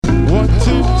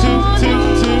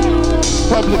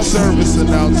public service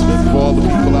announcement for all the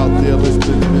people out there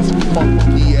listening to this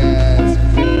funky ass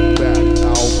back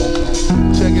album.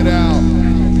 Check it out.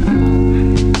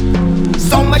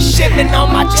 So much shit and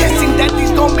on my chest, seeing that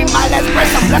these gon' be my last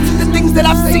breath. I'm blessed with the things that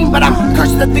I've seen, but I'm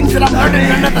cursed with the things that I'm learning.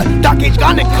 Another dark age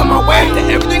gone and come aware to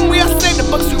everything we are saying. The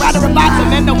books we write are revive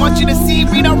them, and I want you to see,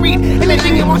 read or read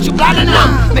anything that wants you blind and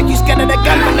numb. Make you scared of the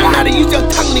gun, but learn how to use your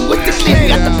tongue. Linguistically,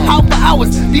 you got the power for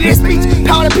hours. Lead their speech,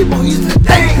 power to people who use the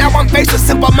thing. Now I'm faced with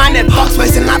simple-minded thoughts,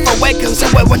 wasting life awakens.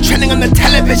 So we're trending on the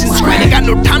television screen. Ain't got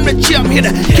no time to chill, I'm here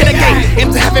to get a game.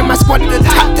 Aim to having my squad at the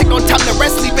top, take on time to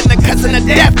rest, leaving the cousin of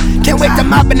death. Can't wait to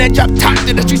mob and then drop top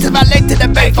to the streets of LA to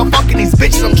the bay. For fucking these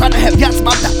bitches, I'm trying to have yachts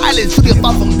about the islands to get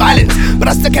far from violence, but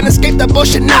I still can't escape the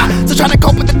bullshit now. So trying to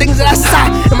cope with the things that I saw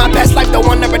in my past life, don't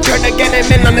wanna return again.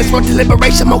 Amen. On this road to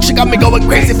liberation, motion got me going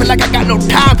crazy. Feel like I got no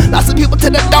time. Lots of people to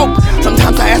the dope.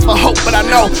 Sometimes I ask for hope, but I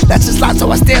know that's just life. So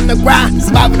I stay on the grind.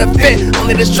 Survive of the fit,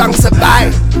 only the strong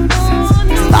survive.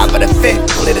 Survive of the fit,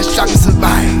 only the strong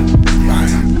survive.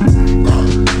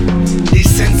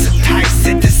 Desensitized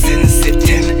citizens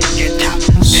sitting, get up,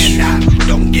 stand up.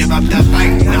 Don't give up the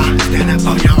fight, nah. Stand up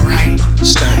for your right.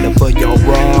 Stand up for your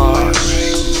rights.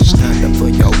 Stand up for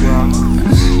your rights.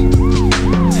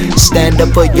 Stand up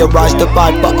for your rights to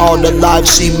fight for all the lives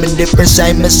seeming different,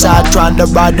 same inside. Trying to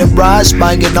ride and rise,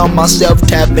 spying on myself,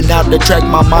 tapping out to track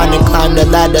my mind and climb the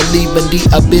ladder, leaving the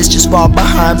abyss just far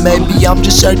behind. Maybe I'm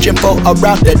just searching for a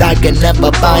route that I can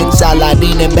never find.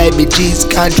 Saladin and baby G's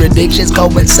contradictions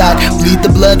coincide. Bleed the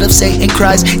blood of Satan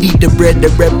Christ, eat the bread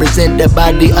that represent the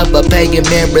body of a pagan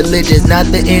man. Religion's not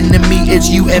the enemy, it's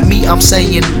you and me. I'm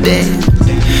saying that.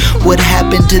 What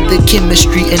happened to the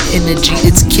chemistry and energy?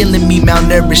 It's killing me,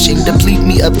 malnourishing, deplete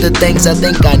me of the things I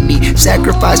think I need.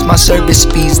 Sacrifice my service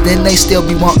fees, then they still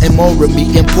be wanting more of me.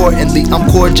 Importantly, I'm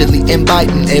cordially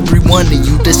inviting every one of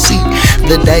you to see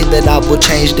the day that I will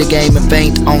change the game and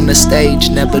faint on the stage,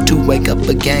 never to wake up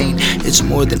again. It's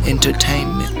more than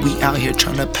entertainment, we out here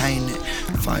trying to paint it.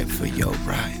 Fight for your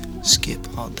right, skip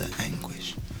all the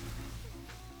anguish.